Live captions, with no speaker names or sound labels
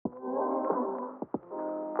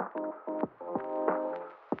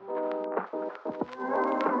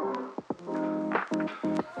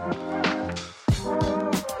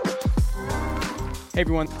Hey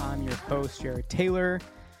everyone, I'm your host, Jared Taylor.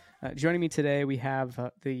 Joining me today, we have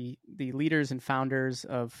the leaders and founders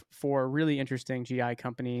of 4 really interesting GI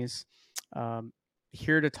companies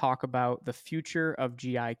here to talk about the future of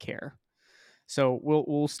GI care. So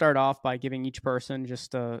we'll start off by giving each person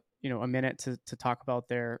just a minute to talk about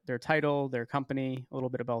their title, their company, a little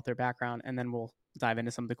bit about their background, and then we'll dive into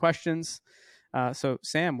some of the questions. So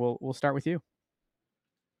Sam, we'll start with you.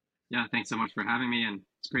 Yeah, thanks so much for having me, and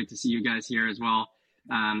it's great to see you guys here as well.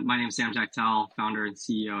 My name is Sam Jactel, founder and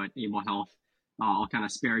CEO at Able Health. I'll kind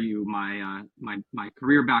of spare you my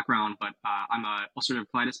career background, but I'm a ulcerative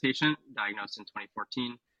colitis patient diagnosed in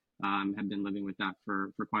 2014. Have been living with that for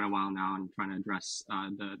quite a while now, and trying to address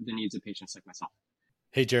the needs of patients like myself.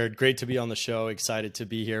 Hey, Jared, great to be on the show. Excited to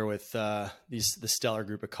be here with the stellar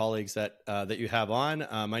group of colleagues that you have on.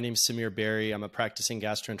 My name is Samir Berry. I'm a practicing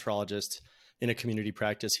gastroenterologist in a community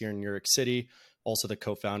practice here in New York City. Also the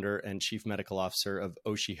co-founder and chief medical officer of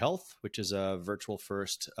Oshi Health, which is a virtual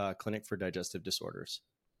first clinic for digestive disorders.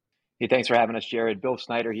 Hey, thanks for having us, Jared. Bill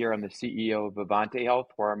Snyder here. I'm the CEO of Vivante Health,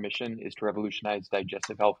 where our mission is to revolutionize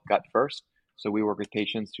digestive health gut first. So we work with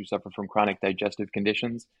patients who suffer from chronic digestive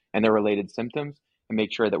conditions and their related symptoms, and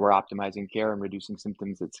make sure that we're optimizing care and reducing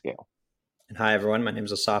symptoms at scale. And hi, everyone. My name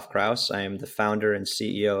is Asaf Kraus. I am the founder and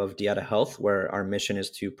CEO of Dieta Health, where our mission is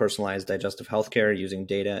to personalize digestive healthcare using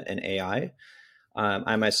data and AI.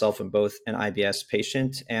 I myself am both an IBS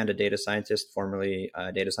patient and a data scientist, formerly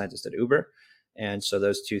a data scientist at Uber. And so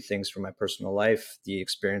those two things from my personal life, the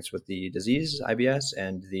experience with the disease, IBS,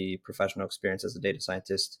 and the professional experience as a data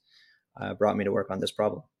scientist, brought me to work on this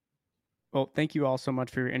problem. Well, thank you all so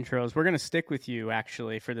much for your intros. We're going to stick with you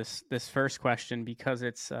actually for this first question because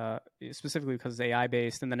it's specifically because it's AI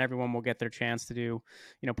based, and then everyone will get their chance to do,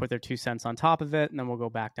 put their 2 cents on top of it, and then we'll go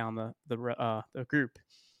back down the group.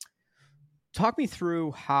 Talk me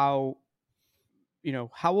through how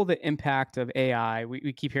will the impact of AI?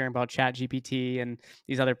 We keep hearing about ChatGPT and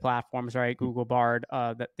these other platforms, right? Google Bard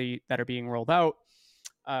that are being rolled out.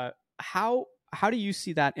 How do you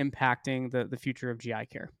see that impacting the future of GI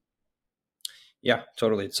care? Yeah,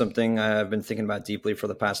 totally. It's something I've been thinking about deeply for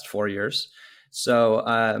the past 4 years. So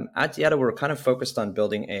at Dieta, we're kind of focused on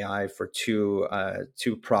building AI for two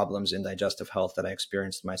problems in digestive health that I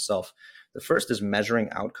experienced myself. The first is measuring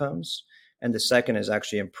outcomes, and the second is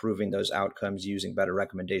actually improving those outcomes using better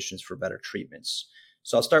recommendations for better treatments.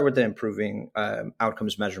 So I'll start with the improving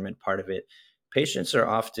outcomes measurement part of it. Patients are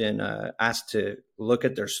often asked to look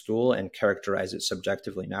at their stool and characterize it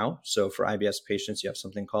subjectively now. So for IBS patients, you have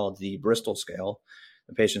something called the Bristol scale.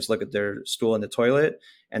 The patients look at their stool in the toilet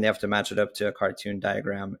and they have to match it up to a cartoon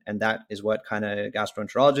diagram. And that is what kind of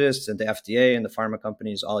gastroenterologists and the FDA and the pharma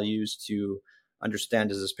companies all use to understand,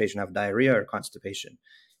 does this patient have diarrhea or constipation?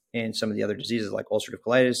 In some of the other diseases like ulcerative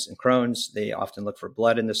colitis and Crohn's, they often look for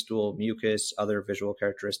blood in the stool, mucus, other visual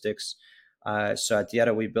characteristics. So at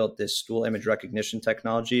Dieta, we built this stool image recognition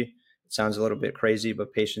technology. It sounds a little bit crazy,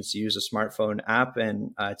 but patients use a smartphone app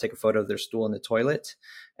and take a photo of their stool in the toilet.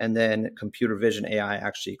 And then computer vision AI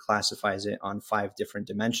actually classifies it on 5 different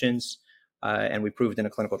dimensions. And we proved in a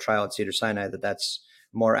clinical trial at Cedars-Sinai that that's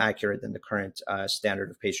more accurate than the current standard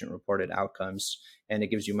of patient-reported outcomes. And it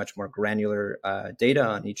gives you much more granular data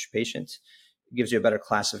on each patient. It gives you a better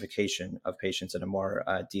classification of patients at a more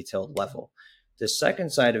detailed level. The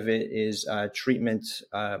second side of it is treatment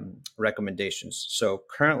recommendations. So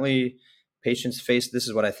currently, patients face, this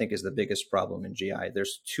is what I think is the biggest problem in GI.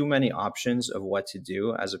 There's too many options of what to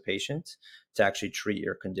do as a patient to actually treat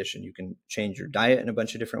your condition. You can change your diet in a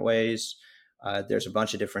bunch of different ways. There's a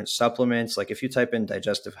bunch of different supplements. Like if you type in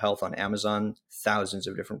digestive health on Amazon, thousands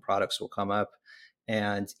of different products will come up.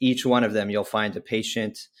 And each one of them, you'll find a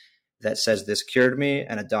patient that says this cured me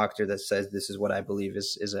and a doctor that says this is what I believe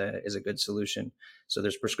is a good solution. So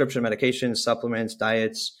there's prescription medications, supplements,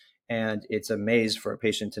 diets, and it's a maze for a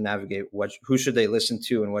patient to navigate who should they listen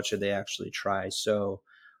to and what should they actually try. So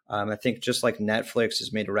I think just like Netflix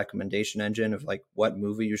has made a recommendation engine of like what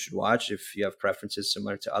movie you should watch if you have preferences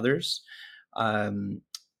similar to others.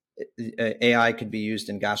 AI could be used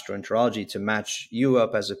in gastroenterology to match you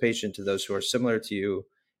up as a patient to those who are similar to you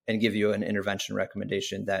and give you an intervention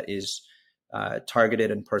recommendation that is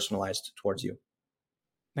targeted and personalized towards you.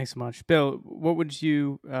 Thanks so much, Bill. What would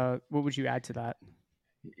you add to that?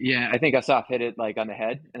 Yeah, I think Asaf hit it like on the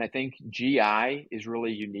head. And I think GI is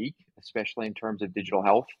really unique, especially in terms of digital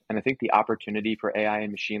health. And I think the opportunity for AI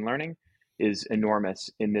and machine learning is enormous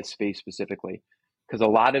in this space specifically, because a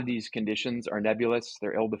lot of these conditions are nebulous,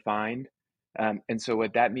 they're ill-defined. And so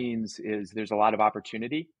what that means is there's a lot of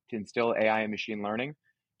opportunity to instill AI and machine learning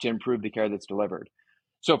to improve the care that's delivered.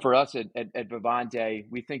 So for us at Vivante,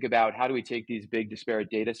 we think about how do we take these big disparate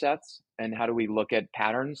data sets and how do we look at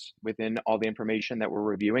patterns within all the information that we're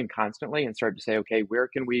reviewing constantly and start to say, okay, where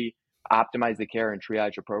can we optimize the care and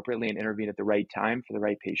triage appropriately and intervene at the right time for the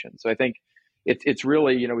right patient? So I think it's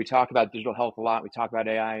really, we talk about digital health a lot. We talk about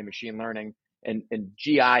AI and machine learning, and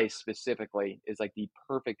GI specifically is like the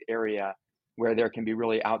perfect area where there can be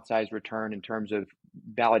really outsized return in terms of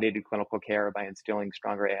validated clinical care by instilling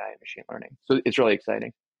stronger AI and machine learning. So it's really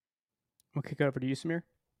exciting. We'll kick it over to you, Samir.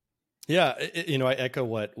 Yeah, I echo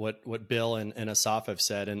what Bill and Asaf have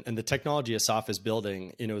said, and the technology Asaf is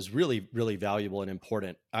building, is really, really valuable and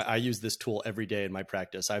important. I use this tool every day in my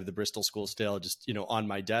practice. I have the Bristol School Scale just, on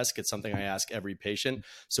my desk. It's something I ask every patient.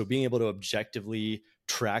 So being able to objectively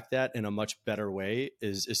track that in a much better way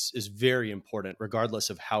is very important, regardless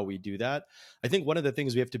of how we do that. I think one of the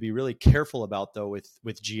things we have to be really careful about, though,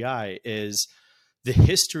 with GI is the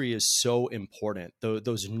history is so important.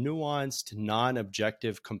 Those nuanced,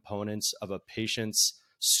 non-objective components of a patient's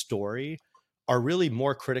story are really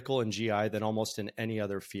more critical in GI than almost in any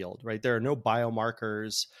other field, right? There are no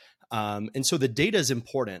biomarkers. And so the data is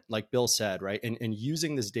important, like Bill said, right? And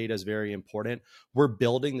using this data is very important. We're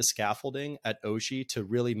building the scaffolding at Oshi to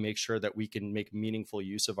really make sure that we can make meaningful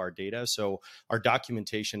use of our data. So our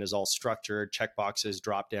documentation is all structured, checkboxes,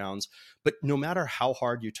 drop downs. But no matter how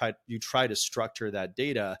hard you try to structure that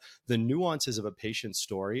data, the nuances of a patient's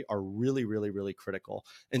story are really, really, really critical.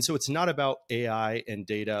 And so it's not about AI and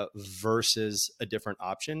data versus a different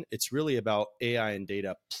option. It's really about AI and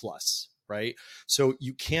data plus. Right? So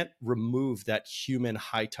you can't remove that human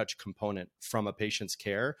high touch component from a patient's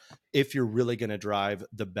care if you're really going to drive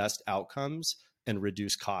the best outcomes and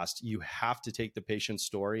reduce cost. You have to take the patient's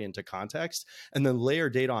story into context and then layer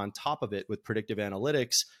data on top of it with predictive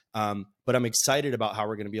analytics. But I'm excited about how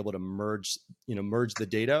we're going to be able to merge the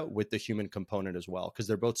data with the human component as well, because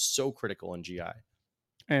they're both so critical in GI.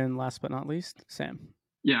 And last but not least, Sam.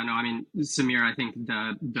 Yeah, no, I mean, Samir, I think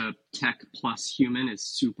the tech plus human is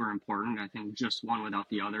super important. I think just one without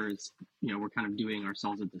the other is, we're kind of doing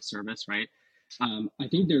ourselves a disservice, right? I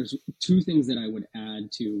think there's two things that I would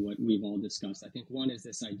add to what we've all discussed. I think one is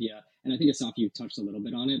this idea, and I think Asaf, you touched a little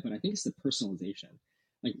bit on it, but I think it's the personalization.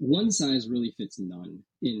 Like one size really fits none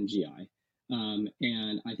in GI.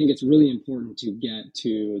 And I think it's really important to get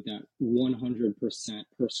to that 100%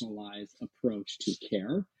 personalized approach to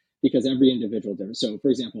care, because every individual differs. So, for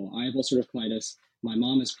example, I have ulcerative colitis. My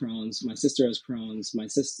mom has Crohn's. My sister has Crohn's. My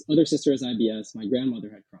other sister has IBS. My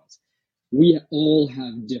grandmother had Crohn's. We all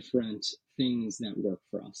have different things that work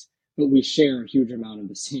for us, but we share a huge amount of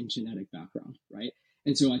the same genetic background, right?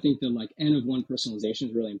 And so I think the N of one personalization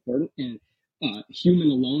is really important. And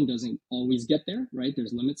human alone doesn't always get there, right?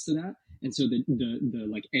 There's limits to that. And so the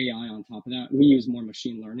AI on top of that, we use more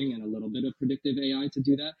machine learning and a little bit of predictive AI to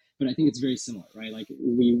do that. But I think it's very similar, right? Like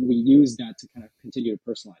we use that to kind of continue to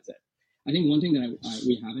personalize it. I think one thing that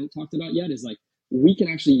we haven't talked about yet is we can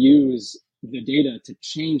actually use the data to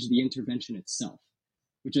change the intervention itself,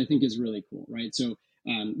 which I think is really cool, right? So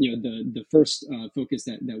the first focus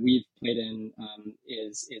that we've played in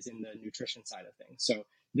is in the nutrition side of things. So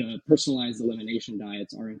the personalized elimination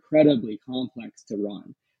diets are incredibly complex to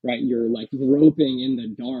run, right? You're groping in the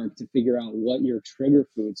dark to figure out what your trigger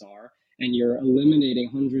foods are, and you're eliminating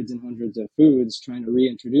hundreds and hundreds of foods, trying to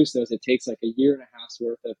reintroduce those. It takes a year and a half's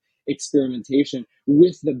worth of experimentation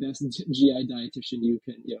with the best GI dietitian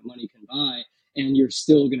money can buy, and you're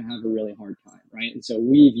still going to have a really hard time, right? And so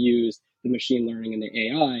we've used the machine learning and the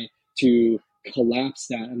AI to collapse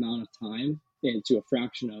that amount of time into a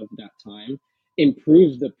fraction of that time,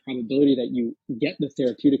 improve the probability that you get the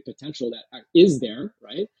therapeutic potential that is there,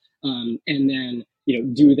 right? And then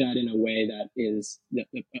do that in a way that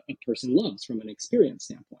a person loves from an experience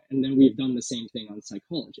standpoint. And then we've done the same thing on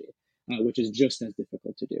psychology, which is just as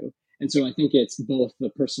difficult to do. And so I think it's both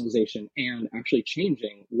the personalization and actually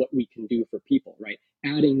changing what we can do for people, right?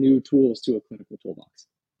 Adding new tools to a clinical toolbox.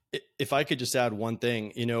 If I could just add one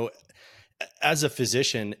thing, as a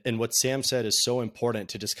physician, and what Sam said is so important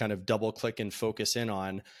to just kind of double click and focus in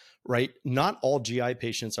on, right? Not all GI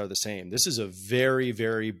patients are the same. This is a very,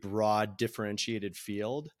 very broad, differentiated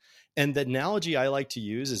field. And the analogy I like to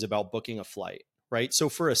use is about booking a flight, right? So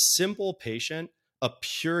for a simple patient, a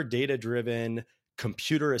pure data-driven,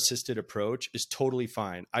 computer-assisted approach is totally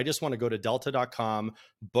fine. I just want to go to delta.com,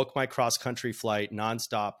 book my cross-country flight,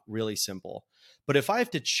 nonstop, really simple. But if I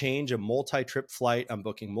have to change a multi-trip flight, I'm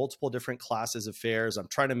booking multiple different classes of fares, I'm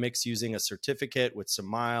trying to mix using a certificate with some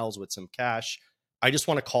miles, with some cash, I just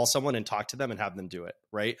want to call someone and talk to them and have them do it,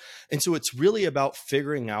 right? And so it's really about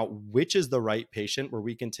figuring out which is the right patient where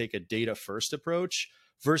we can take a data-first approach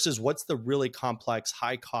versus what's the really complex,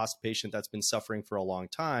 high cost patient that's been suffering for a long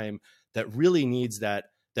time that really needs that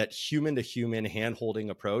human to human hand holding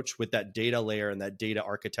approach with that data layer and that data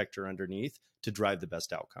architecture underneath to drive the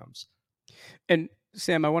best outcomes. And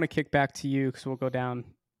Sam, I want to kick back to you because we'll go down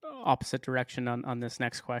opposite direction on this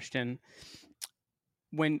next question.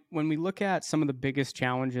 When we look at some of the biggest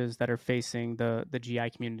challenges that are facing the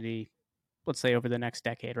GI community, let's say over the next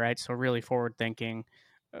decade, right? So really forward thinking,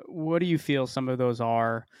 what do you feel some of those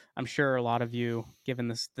are? I'm sure a lot of you, given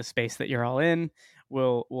the space that you're all in,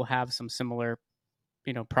 will have some similar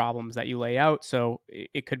problems that you lay out. So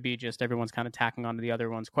it could be just everyone's kind of tacking onto the other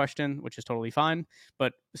one's question, which is totally fine.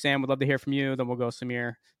 But Sam, would love to hear from you. Then we'll go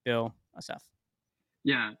Samir, Bill, Asaf.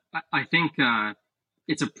 Yeah, I think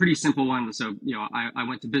it's a pretty simple one. So, I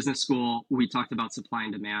went to business school. We talked about supply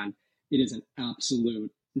and demand. It is an absolute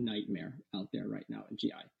nightmare out there right now in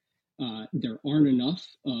GI. There aren't enough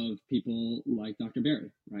of people like Dr. Berry,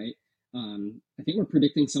 right? I think we're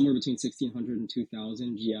predicting somewhere between 1,600 and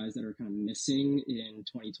 2,000 GIs that are kind of missing in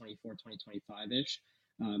 2024, 2025-ish.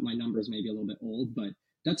 My numbers may be a little bit old, but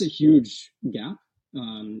that's a huge gap.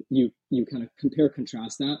 You kind of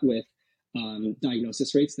contrast that with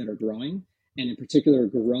diagnosis rates that are growing, and in particular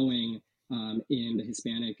growing in the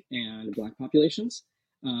Hispanic and Black populations.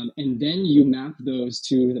 And then you map those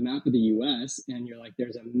to the map of the US, and you're like,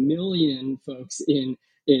 there's 1 million folks in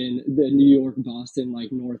the New York, Boston,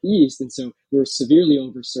 like Northeast. And so we're severely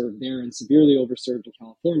overserved there and severely overserved in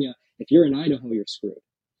California. If you're in Idaho, you're screwed.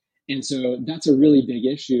 And so that's a really big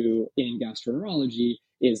issue in gastroenterology,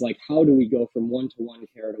 is like, how do we go from one-to-one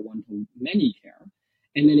care to one-to-many care?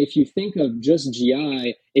 And then if you think of just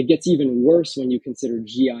GI, it gets even worse when you consider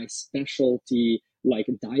GI specialty, like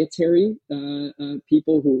dietary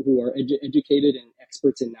people who are educated and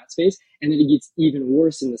experts in that space. And then it gets even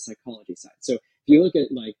worse in the psychology side. So if you look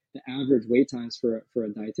at like the average wait times for a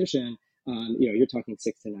dietitian, you're talking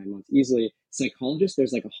 6 to 9 months easily. Psychologists,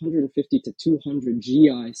 there's like 150 to 200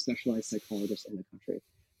 GI specialized psychologists in the country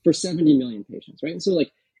for 70 million patients, right? And so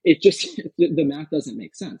like, it just, the math doesn't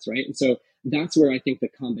make sense, right? And so that's where I think the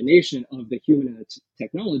combination of the human and the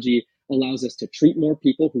technology allows us to treat more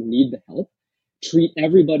people who need the help, treat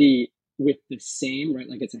everybody with the same, right?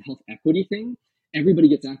 Like it's a health equity thing. Everybody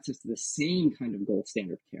gets access to the same kind of gold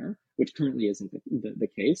standard care, which currently isn't the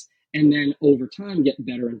case. And then over time, get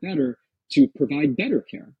better and better to provide better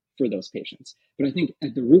care for those patients. But I think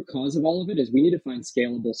at the root cause of all of it is we need to find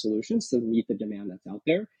scalable solutions to meet the demand that's out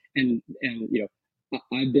there. And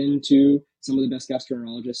I've been to some of the best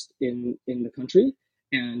gastroenterologists in the country,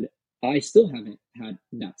 and I still haven't had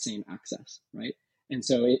that same access, right? And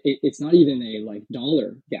so it's not even a like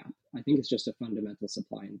dollar gap. I think it's just a fundamental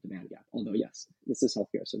supply and demand gap. Although yes, this is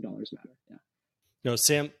healthcare, so dollars matter. Yeah. No,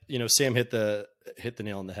 Sam hit the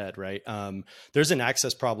nail on the head, right? There's an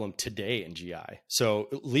access problem today in GI. So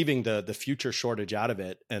leaving the future shortage out of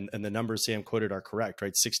it, and the numbers Sam quoted are correct,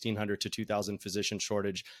 right? 1,600 to 2,000 physician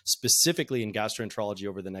shortage specifically in gastroenterology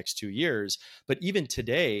over the next 2 years. But even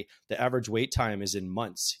today, the average wait time is in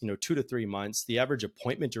months, 2 to 3 months. The average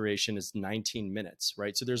appointment duration is 19 minutes,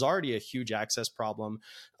 right? So there's already a huge access problem.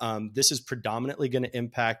 This is predominantly going to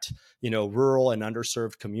impact, rural and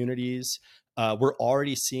underserved communities. We're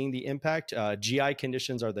already seeing the impact. GI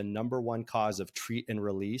conditions are the #1 cause of treat and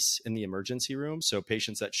release in the emergency room. So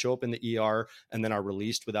patients that show up in the ER and then are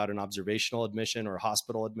released without an observational admission or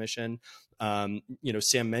hospital admission.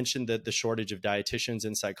 Sam mentioned that the shortage of dietitians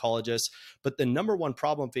and psychologists, but the #1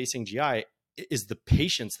 problem facing GI is the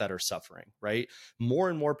patients that are suffering, right? More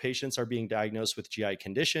and more patients are being diagnosed with GI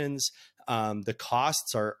conditions. The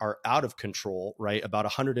costs are out of control, right? About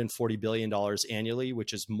 $140 billion annually,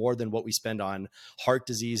 which is more than what we spend on heart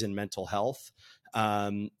disease and mental health.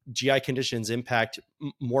 GI conditions impact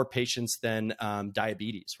more patients than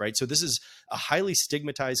diabetes, right? So this is a highly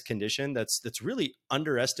stigmatized condition that's really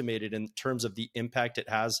underestimated in terms of the impact it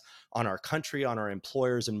has on our country, on our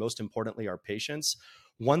employers, and most importantly, our patients.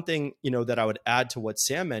 One thing, that I would add to what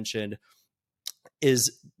Sam mentioned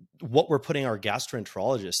is what we're putting our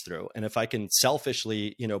gastroenterologists through. And if I can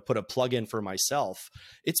selfishly, put a plug in for myself,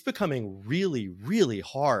 it's becoming really, really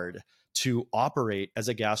hard to operate as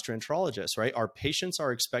a gastroenterologist, right? Our patients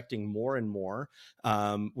are expecting more and more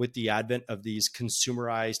with the advent of these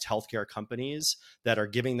consumerized healthcare companies that are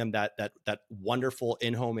giving them that wonderful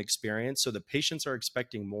in-home experience. So the patients are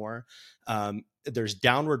expecting more. There's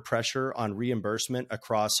downward pressure on reimbursement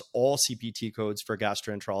across all CPT codes for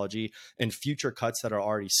gastroenterology and future cuts that are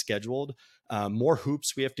already scheduled. More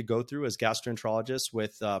hoops we have to go through as gastroenterologists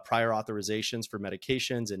with prior authorizations for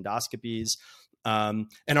medications, endoscopies. And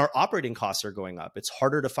our operating costs are going up. It's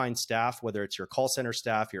harder to find staff, whether it's your call center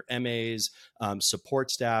staff, your MAs,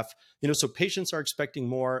 support staff. So patients are expecting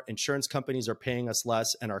more, insurance companies are paying us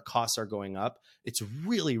less, and our costs are going up. It's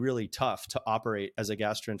really, really tough to operate as a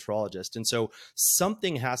gastroenterologist. And so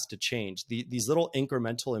something has to change. These little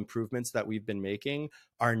incremental improvements that we've been making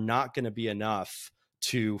are not going to be enough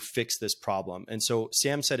to fix this problem. And so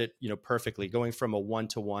Sam said it, perfectly. Going from a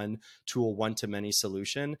one-to-one to a one-to-many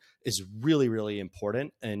solution is really, really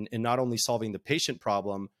important, and not only solving the patient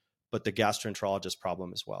problem, but the gastroenterologist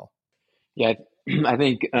problem as well. Yeah, I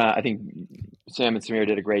think Sam and Samir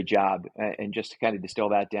did a great job. And just to kind of distill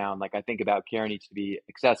that down, like I think about care needs to be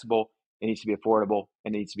accessible, it needs to be affordable,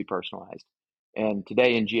 and it needs to be personalized. And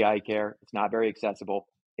today in GI care, it's not very accessible,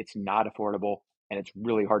 it's not affordable, and it's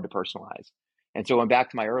really hard to personalize. And so going back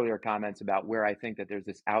to my earlier comments about where I think that there's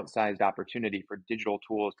this outsized opportunity for digital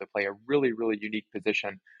tools to play a really, really unique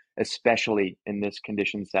position, especially in this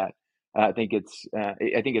condition set. I think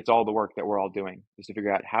it's all the work that we're all doing is to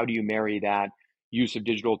figure out how do you marry that use of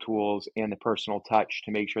digital tools and the personal touch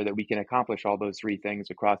to make sure that we can accomplish all those three things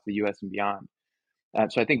across the US and beyond.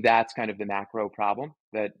 So I think that's kind of the macro problem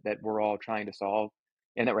that we're all trying to solve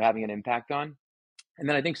and that we're having an impact on. And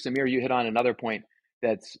then I think, Samir, you hit on another point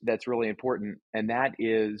that's really important, and that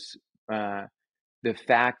is the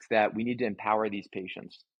fact that we need to empower these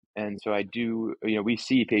patients. And so we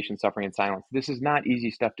see patients suffering in silence. This is not easy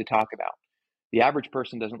stuff to talk about. The average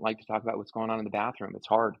person doesn't like to talk about what's going on in the bathroom. It's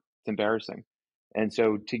hard. It's embarrassing. And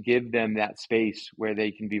so to give them that space where they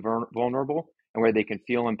can be vulnerable and where they can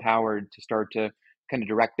feel empowered to start to kind of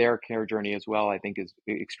direct their care journey as well, I think is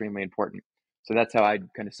extremely important. So that's how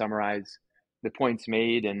I'd kind of summarize the points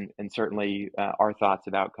made and certainly our thoughts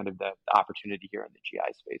about kind of the opportunity here in the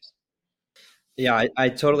GI space. Yeah, I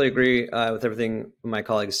totally agree with everything my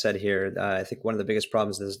colleagues said here. I think one of the biggest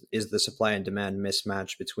problems is the supply and demand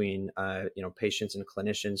mismatch between patients and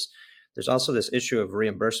clinicians. There's also this issue of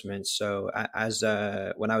reimbursement. So as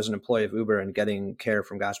when I was an employee of Uber and getting care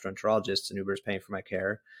from gastroenterologists and Uber's paying for my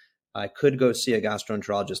care, I could go see a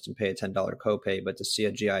gastroenterologist and pay a $10 copay, but to see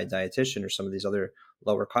a GI dietitian or some of these other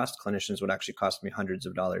lower cost clinicians would actually cost me hundreds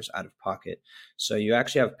of dollars out of pocket. So you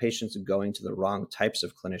actually have patients going to the wrong types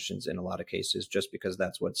of clinicians in a lot of cases, just because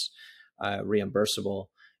that's what's reimbursable.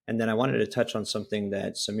 And then I wanted to touch on something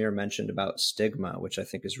that Samir mentioned about stigma, which I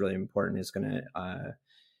think is really important, is going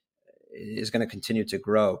to continue to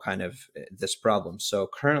grow kind of this problem. So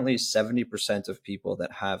currently 70% of people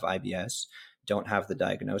that have IBS don't have the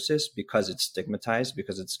diagnosis because it's stigmatized,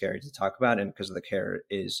 because it's scary to talk about, and because the care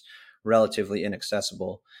is relatively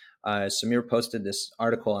inaccessible. Samir posted this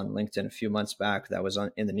article on LinkedIn a few months back that was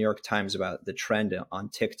in the New York Times about the trend on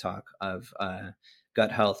TikTok of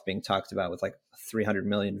gut health being talked about, with like 300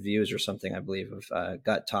 million views or something, I believe, of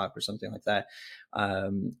gut talk or something like that.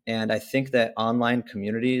 And I think that online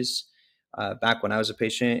communities, back when I was a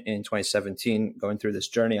patient in 2017, going through this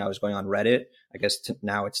journey, I was going on Reddit. I guess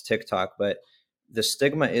now it's TikTok, but the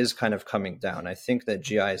stigma is kind of coming down. I think that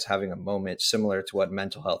GI is having a moment similar to what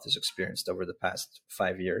mental health has experienced over the past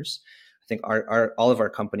 5 years. I think all of our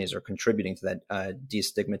companies are contributing to that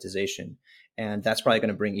destigmatization, and that's probably going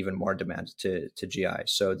to bring even more demand to GI.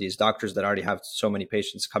 So these doctors that already have so many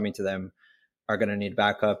patients coming to them are going to need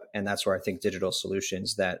backup, and that's where I think digital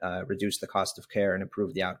solutions that reduce the cost of care and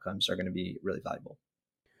improve the outcomes are going to be really valuable.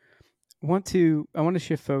 I want to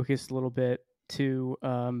shift focus a little bit to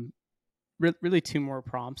really two more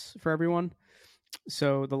prompts for everyone.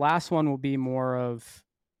 So the last one will be more of,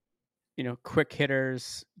 quick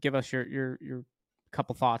hitters. Give us your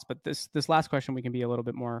couple thoughts, but this last question we can be a little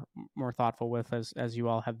bit more thoughtful with, as you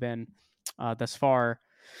all have been thus far.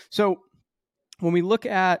 So when we look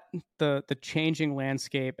at the changing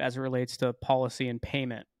landscape as it relates to policy and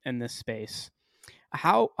payment in this space,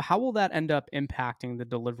 how will that end up impacting the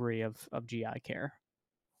delivery of GI care?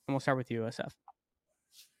 And we'll start with you, SF.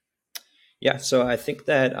 Yeah, so I think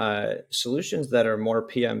that solutions that are more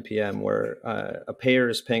PMPM, where a payer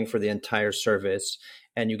is paying for the entire service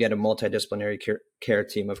and you get a multidisciplinary care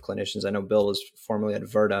team of clinicians. I know Bill was formerly at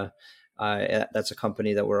Virta. That's a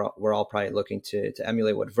company that we're all probably looking to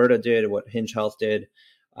emulate what Virta did, what Hinge Health did,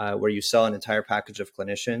 where you sell an entire package of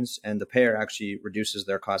clinicians and the payer actually reduces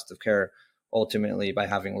their cost of care ultimately by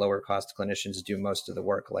having lower cost clinicians do most of the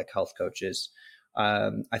work, like health coaches.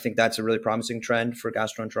 I think that's a really promising trend for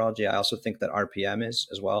gastroenterology. I also think that RPM is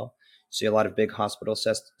as well. See a lot of big hospital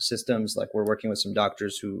systems, like we're working with some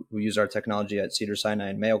doctors who use our technology at Cedars-Sinai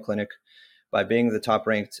and Mayo Clinic. By being the top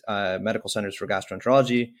ranked medical centers for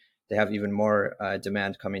gastroenterology, they have even more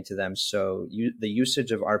demand coming to them. So the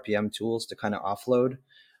usage of RPM tools to kind of offload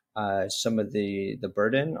some of the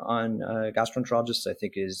burden on gastroenterologists, I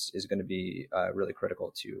think is going to be really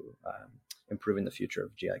critical to improving the future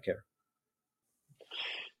of GI care.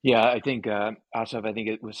 Yeah, I think, Asaf, I think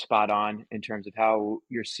it was spot on in terms of how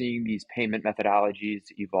you're seeing these payment methodologies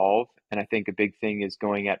evolve. And I think a big thing is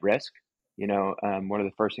going at risk. One of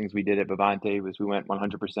the first things we did at Vivante was we went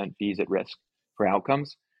 100% fees at risk for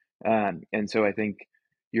outcomes. And so I think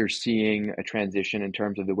you're seeing a transition in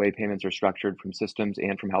terms of the way payments are structured from systems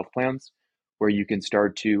and from health plans, where you can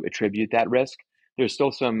start to attribute that risk. There's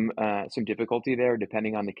still some difficulty there,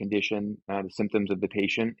 depending on the condition, the symptoms of the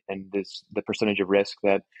patient, and the percentage of risk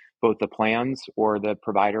that both the plans or the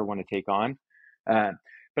provider want to take on.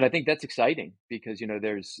 But I think that's exciting because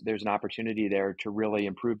there's an opportunity there to really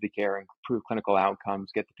improve the care, improve clinical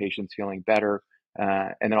outcomes, get the patients feeling better,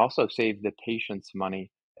 and then also save the patients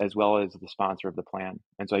money as well as the sponsor of the plan.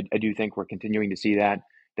 And so I do think we're continuing to see that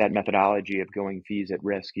methodology of going fees at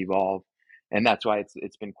risk evolve. And that's why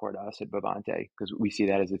it's been core to us at Vivante, because we see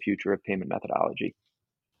that as the future of payment methodology.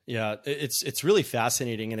 Yeah, it's really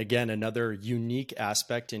fascinating. And again, another unique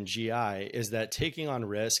aspect in GI is that taking on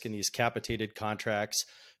risk in these capitated contracts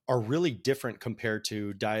are really different compared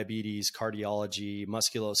to diabetes, cardiology,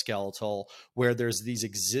 musculoskeletal, where there's these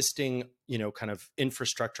existing, kind of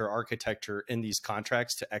infrastructure architecture in these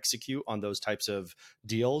contracts to execute on those types of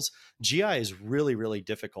deals. GI is really, really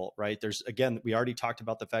difficult, right? We already talked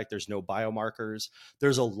about the fact there's no biomarkers.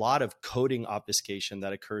 There's a lot of coding obfuscation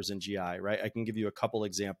that occurs in GI, right? I can give you a couple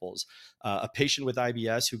examples. A patient with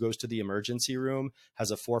IBS who goes to the emergency room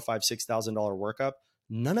has a $4,000, $5,000, $6,000 workup.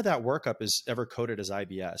 None of that workup is ever coded as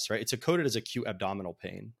IBS, right? It's coded as acute abdominal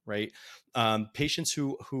pain, right? Patients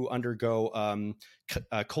who undergo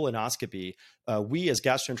colonoscopy, we as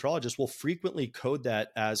gastroenterologists will frequently code that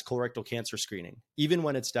as colorectal cancer screening, even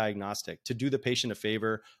when it's diagnostic, to do the patient a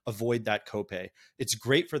favor, avoid that copay. It's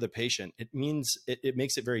great for the patient. It means it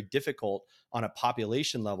makes it very difficult on a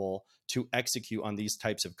population level to execute on these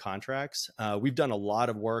types of contracts. We've done a lot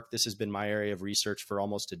of work. This has been my area of research for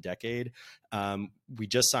almost a decade. We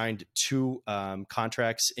just signed 2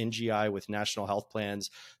 contracts in GI with national health plans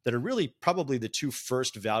that are really probably the 2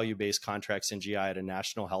 first value-based contracts in GI at a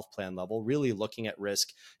national health plan level, really looking at risk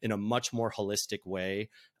in a much more holistic way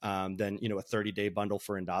than, a 30-day bundle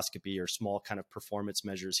for endoscopy or small kind of performance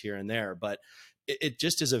measures here and there. But it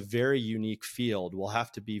just is a very unique field. We'll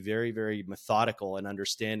have to be very, very methodical and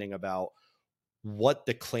understanding about what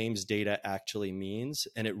the claims data actually means.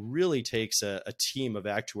 And it really takes a team of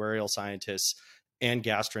actuarial scientists and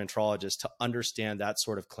gastroenterologists to understand that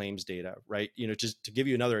sort of claims data, right? Just to give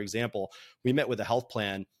you another example, we met with a health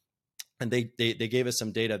plan and they gave us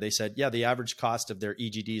some data. They said, yeah, the average cost of their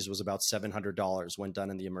EGDs was about $700 when done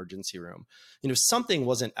in the emergency room. Something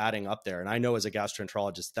wasn't adding up there. And I know as a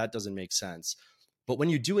gastroenterologist, that doesn't make sense. But when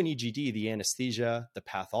you do an EGD, the anesthesia, the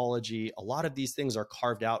pathology, a lot of these things are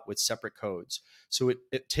carved out with separate codes. So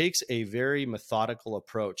it takes a very methodical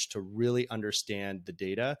approach to really understand the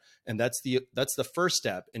data. And that's the first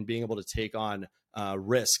step in being able to take on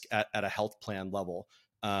risk at a health plan level,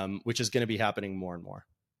 which is going to be happening more and more.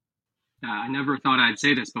 I never thought I'd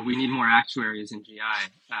say this, but we need more actuaries in GI.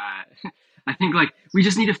 I think we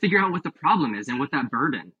just need to figure out what the problem is and what that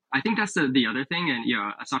burden. I think that's the other thing. And,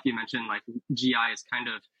 Asaf, you mentioned GI is kind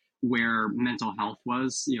of where mental health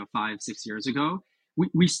was, 5-6 years ago.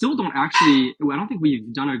 We still don't I don't think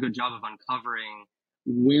we've done a good job of uncovering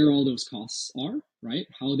where all those costs are, right?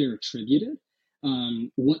 How they're attributed,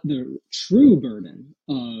 what the true burden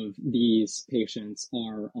of these patients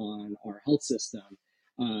are on our health system.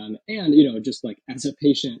 And, just as a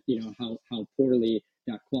patient, how poorly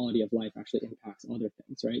that quality of life actually impacts other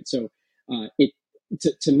things, right? So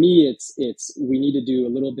to me, it's we need to do a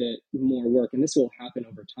little bit more work, and this will happen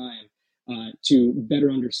over time, to better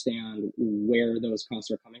understand where those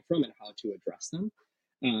costs are coming from and how to address them.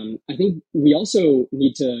 I think we also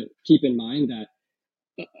need to keep in mind that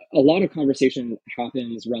a lot of conversation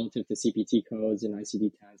happens relative to CPT codes and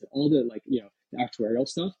ICD-10s and all the the actuarial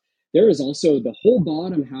stuff. There is also the whole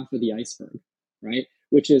bottom half of the iceberg, right?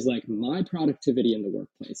 Which is my productivity in the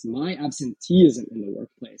workplace, my absenteeism in the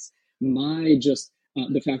workplace, my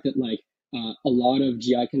the fact that a lot of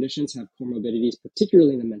GI conditions have comorbidities,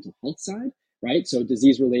 particularly in the mental health side, right? So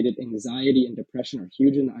disease-related anxiety and depression are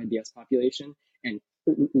huge in the IBS population, and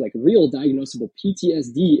real diagnosable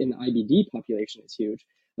PTSD in the IBD population is huge.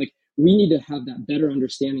 We need to have that better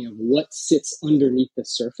understanding of what sits underneath the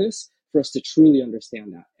surface for us to truly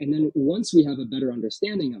understand that. And then once we have a better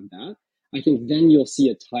understanding of that, I think then you'll see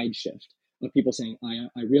a tide shift of people saying,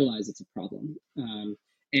 I realize it's a problem.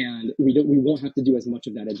 And we won't have to do as much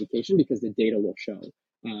of that education because the data will show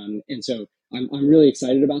And so I'm really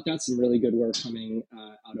excited about that. Some really good work coming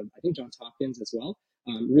out of, I think, Johns Hopkins as well,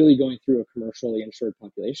 really going through a commercially insured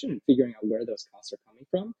population and figuring out where those costs are coming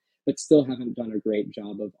from, but still haven't done a great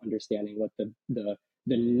job of understanding what the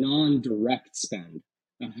non-direct spend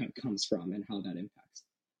comes from and how that impacts.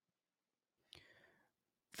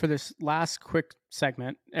 For this last quick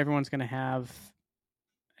segment, everyone's going to have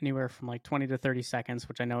anywhere from like 20 to 30 seconds,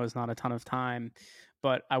 which I know is not a ton of time,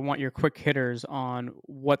 but I want your quick hitters on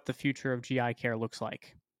what the future of GI care looks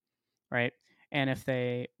like, right? And if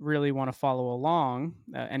they really want to follow along,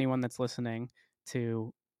 anyone that's listening,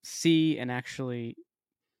 to see and actually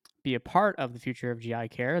be a part of the future of GI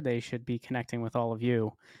care, they should be connecting with all of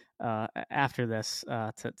you after this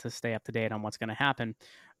to stay up to date on what's going to happen.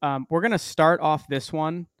 We're going to start off this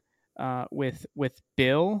one with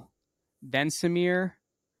Bill, then Samir,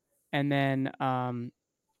 and then Sam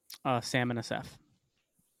and Asef.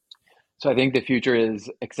 So I think the future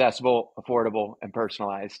is accessible, affordable, and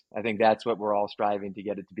personalized. I think that's what we're all striving to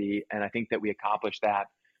get it to be. And I think that we accomplish that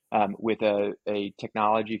with a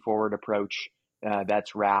technology forward approach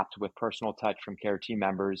that's wrapped with personal touch from care team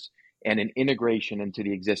members and an integration into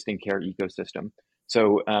the existing care ecosystem.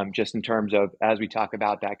 So just in terms of, as we talk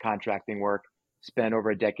about that contracting work, spent over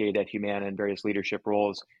a decade at Humana in various leadership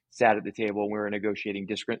roles, sat at the table, we were negotiating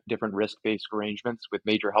different risk-based arrangements with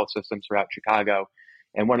major health systems throughout Chicago.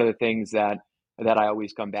 And one of the things that I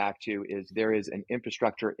always come back to is there is an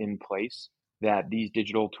infrastructure in place that these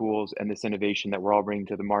digital tools and this innovation that we're all bringing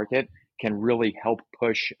to the market can really help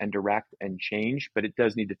push and direct and change, but it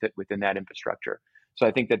does need to fit within that infrastructure. So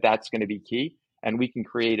I think that that's going to be key. And we can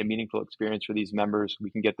create a meaningful experience for these members. We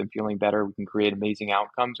can get them feeling better. We can create amazing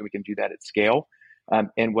outcomes, and we can do that at scale.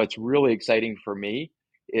 And what's really exciting for me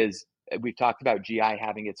is we've talked about GI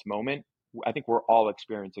having its moment. I think we're all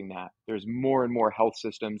experiencing that. There's more and more health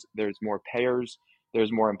systems. There's more payers.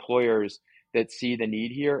 There's more employers that see the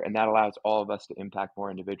need here, and that allows all of us to impact more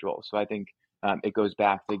individuals. So I think it goes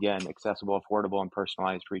back to, again, accessible, affordable, and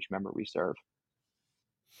personalized for each member we serve.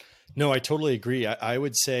 No, I totally agree. I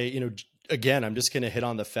would say, again, I'm just going to hit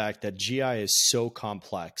on the fact that GI is so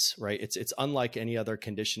complex, right? It's unlike any other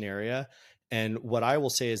condition area. And what I will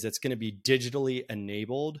say is it's going to be digitally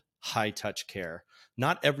enabled, high touch care.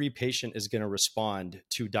 Not every patient is going to respond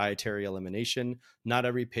to dietary elimination. Not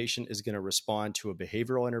every patient is going to respond to a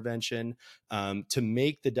behavioral intervention. To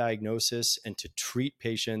make the diagnosis and to treat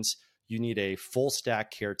patients, you need a full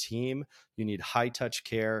stack care team. You need high touch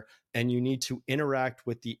care, and you need to interact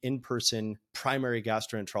with the in-person primary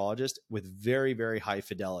gastroenterologist with very, very high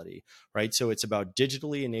fidelity, right? So it's about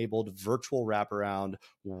digitally enabled virtual wraparound,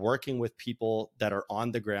 working with people that are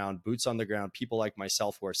on the ground, boots on the ground, people like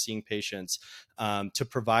myself who are seeing patients to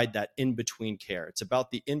provide that in-between care. It's about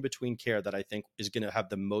the in-between care that I think is going to have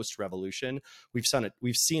the most revolution. We've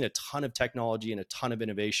seen a ton of technology and a ton of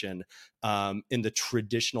innovation in the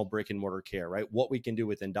traditional brick and mortar care, right? What we can do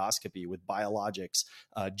with endoscopy, with biologics,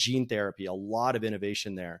 gene therapy, a lot of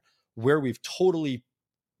innovation there. Where we've totally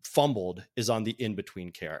fumbled is on the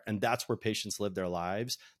in-between care. And that's where patients live their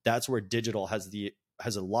lives. That's where digital has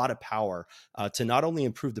a lot of power to not only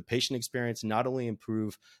improve the patient experience, not only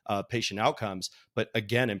improve patient outcomes, but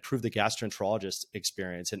again, improve the gastroenterologist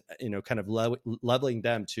experience and, kind of leveling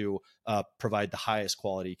them to provide the highest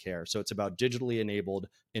quality care. So it's about digitally enabled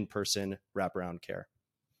in-person wraparound care.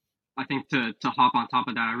 I think to hop on top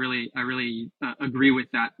of that, I really agree with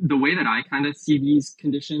that. The way that I kind of see these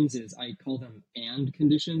conditions is I call them and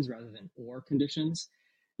conditions rather than or conditions.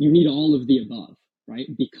 You need all of the above, right?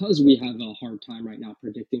 Because we have a hard time right now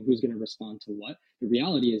predicting who's going to respond to what. The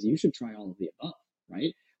reality is you should try all of the above,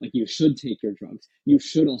 right? Like you should take your drugs. You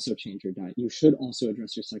should also change your diet. You should also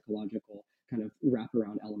address your psychological kind of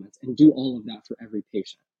wraparound elements and do all of that for every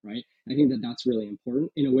patient, right? I think that that's really important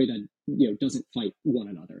in a way that, doesn't fight one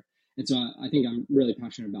another. And so I think I'm really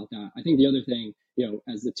passionate about that. I think the other thing,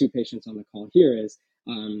 as the two patients on the call here is,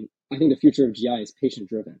 I think the future of GI is patient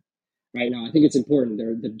driven. Right now, I think it's important.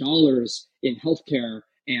 The dollars in healthcare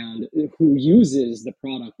and who uses the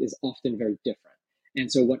product is often very different. And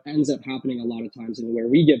so what ends up happening a lot of times and where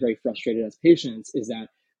we get very frustrated as patients is that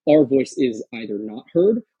our voice is either not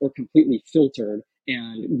heard or completely filtered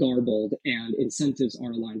and garbled, and incentives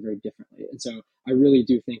are aligned very differently. And so I really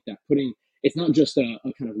do think that it's not just a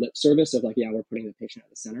kind of lip service of like, yeah, we're putting the patient at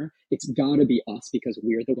the center. It's got to be us because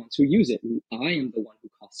we're the ones who use it. I am the one who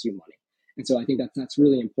costs you money. And so I think that's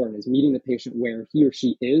really important, is meeting the patient where he or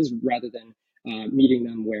she is rather than meeting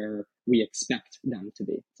them where we expect them to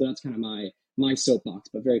be. So that's kind of my soapbox,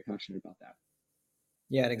 but very passionate about that.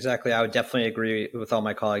 Yeah, exactly. I would definitely agree with all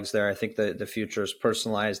my colleagues there. I think the future is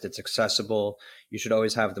personalized, it's accessible. You should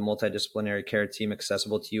always have the multidisciplinary care team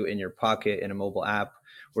accessible to you in your pocket in a mobile app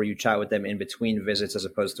where you chat with them in between visits as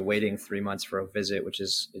opposed to waiting 3 months for a visit, which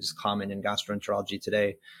is common in gastroenterology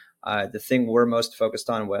today. The thing we're most focused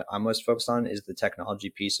on, what I'm most focused on, is the technology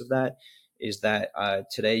piece of that. Is that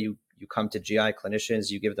today you come to GI clinicians,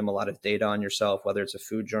 you give them a lot of data on yourself, whether it's a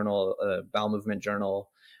food journal, a bowel movement journal,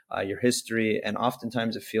 your history, and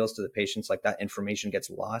oftentimes it feels to the patients like that information gets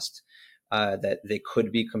lost, that they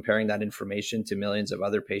could be comparing that information to millions of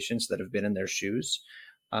other patients that have been in their shoes.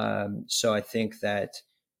 So I think that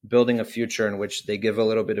building a future in which they give a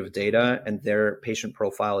little bit of data and their patient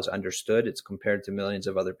profile is understood, it's compared to millions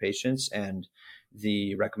of other patients, and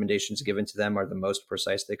the recommendations given to them are the most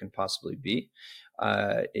precise they can possibly be,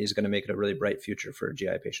 is going to make it a really bright future for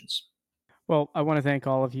GI patients. Well, I want to thank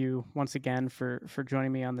all of you once again for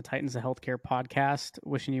joining me on the Titans of Healthcare podcast.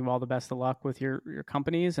 Wishing you all the best of luck with your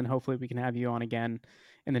companies, and hopefully we can have you on again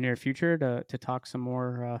in the near future to talk some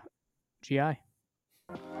more GI.